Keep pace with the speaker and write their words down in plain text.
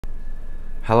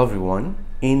Hello everyone,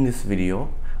 in this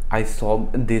video I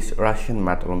solved this Russian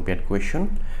math Olympiad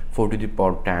question 4 to the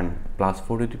power 10 plus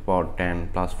 4 to the power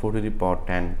 10 plus 4 to the power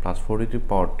 10 plus 4 to the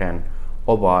power 10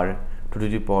 over 2 to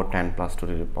the power 10 plus 2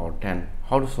 to the power 10.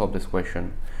 How to solve this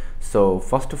question? So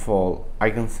first of all, I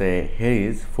can say here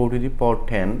is 4 to the power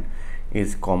 10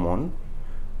 is common,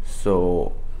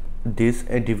 so this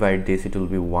divide this, it will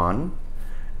be 1,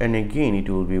 and again it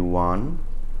will be 1,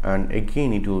 and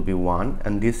again it will be 1,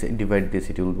 and this divide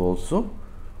this, it will be also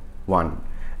 1,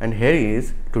 and here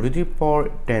is 2 to the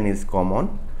power 10 is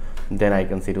common, then I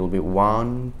can say it will be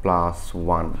 1 plus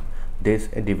 1, this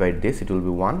divide this, it will be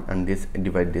 1, and this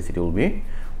divide this, it will be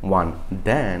 1.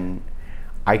 Then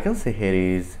I can say here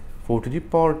is 4 to the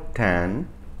power 10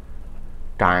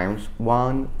 times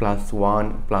 1 plus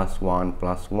 1 plus 1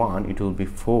 plus 1, it will be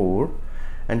 4,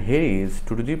 and here is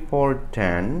 2 to the power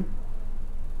 10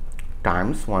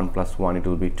 times 1 plus 1, it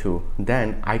will be 2.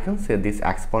 Then I can say this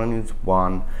exponent is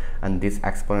 1 and this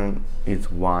exponent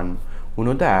is 1. We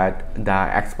know that the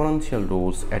exponential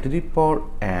rules a to the power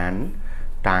n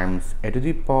times a to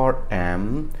the power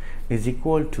m is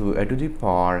equal to a to the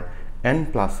power n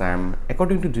plus m.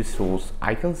 According to this rules,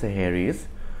 I can say here is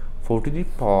 4 to the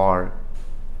power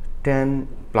 10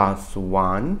 plus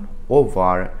 1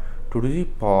 over 2 to the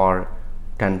power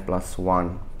 10 plus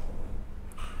 1.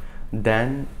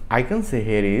 Then I can say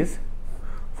here is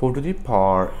 4 to the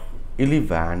power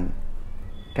 11,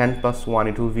 10 plus 1,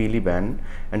 it will be 11,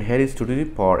 and here is 2 to the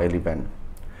power 11.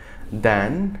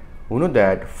 Then we know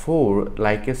that 4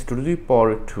 like as 2 to the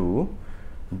power 2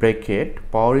 bracket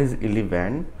power is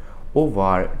 11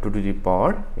 over 2 to the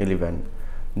power 11.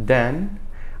 Then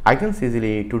I can say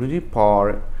easily 2 to the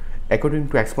power, according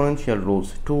to exponential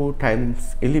rules, 2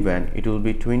 times 11, it will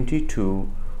be 22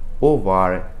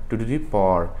 over 2 to the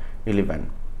power 11.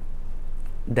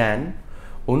 Then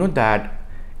we know that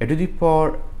a to the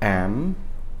power m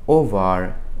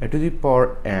over a to the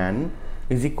power n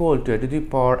is equal to a to the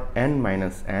power n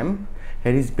minus m.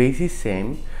 Here is base is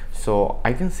same, so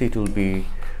I can say it will be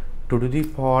 2 to the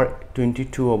power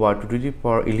 22 over 2 to the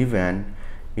power 11,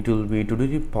 it will be 2 to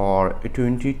the power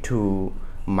 22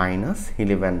 minus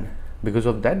 11. Because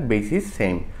of that, base is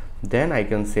same, then I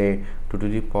can say 2 to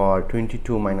the power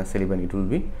 22 minus 11, it will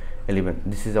be 11.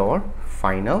 This is our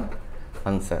final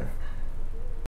answer.